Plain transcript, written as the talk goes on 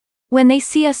When They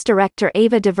See Us director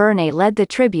Ava DuVernay led the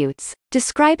tributes,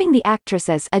 describing the actress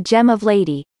as a gem of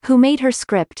lady, who made her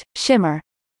script shimmer.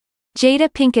 Jada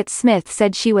Pinkett Smith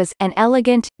said she was an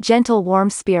elegant, gentle, warm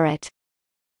spirit.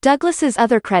 Douglas's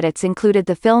other credits included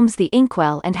the films The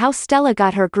Inkwell and How Stella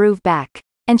Got Her Groove Back,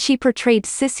 and she portrayed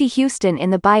Cissy Houston in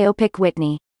the biopic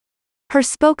Whitney. Her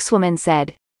spokeswoman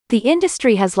said, "The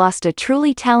industry has lost a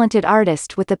truly talented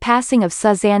artist with the passing of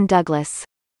Suzzanne Douglas.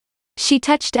 She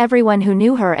touched everyone who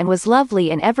knew her and was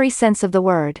lovely in every sense of the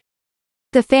word.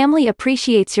 The family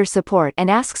appreciates your support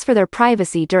and asks for their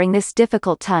privacy during this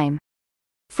difficult time."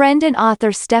 Friend and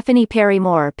author Stephanie Perry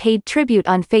Moore paid tribute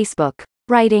on Facebook,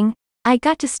 writing, "I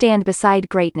got to stand beside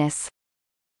greatness.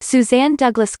 Suzzanne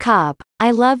Douglas Cobb,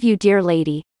 I love you, dear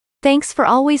lady. Thanks for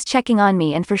always checking on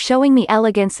me and for showing me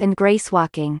elegance and grace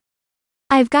walking.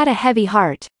 I've got a heavy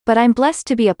heart, but I'm blessed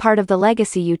to be a part of the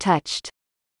legacy you touched.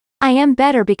 I am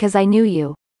better because I knew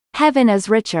you. Heaven is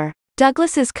richer."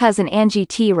 Douglas's cousin Angie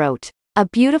T. wrote, "A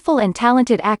beautiful and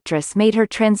talented actress made her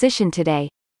transition today.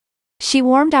 She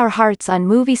warmed our hearts on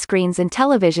movie screens and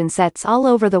television sets all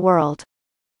over the world."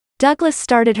 Douglas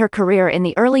started her career in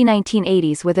the early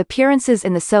 1980s with appearances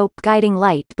in the soap Guiding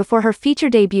Light before her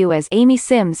feature debut as Amy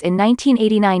Sims in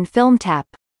 1989 film Tap,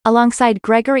 alongside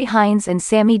Gregory Hines and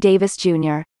Sammy Davis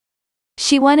Jr.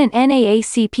 She won an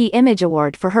NAACP Image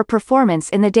Award for her performance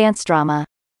in the dance drama.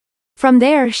 From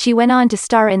there she went on to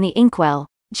star in The Inkwell,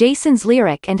 Jason's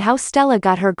Lyric and How Stella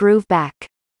Got Her Groove Back.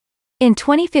 In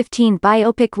 2015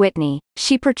 biopic Whitney,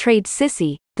 she portrayed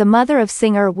Cissy, the mother of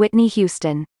singer Whitney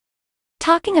Houston.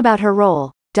 Talking about her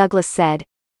role, Douglas said,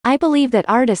 "I believe that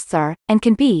artists are, and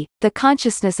can be, the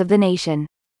consciousness of the nation.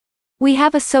 We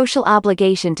have a social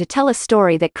obligation to tell a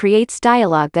story that creates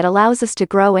dialogue that allows us to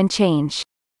grow and change."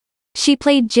 She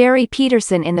played Jerry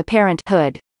Peterson in The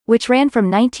Parenthood, which ran from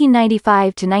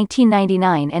 1995 to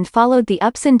 1999 and followed the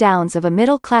ups and downs of a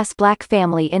middle-class black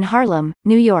family in Harlem,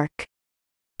 New York.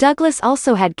 Douglas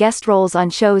also had guest roles on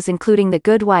shows including The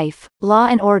Good Wife, Law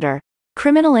and Order,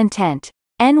 Criminal Intent,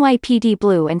 NYPD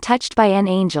Blue and Touched by an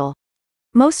Angel.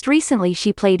 Most recently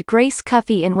she played Grace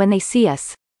Cuffey in When They See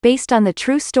Us, based on the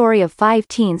true story of 5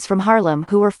 teens from Harlem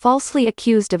who were falsely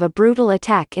accused of a brutal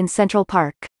attack in Central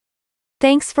Park.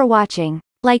 Thanks for watching.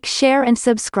 Like, share and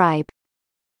subscribe.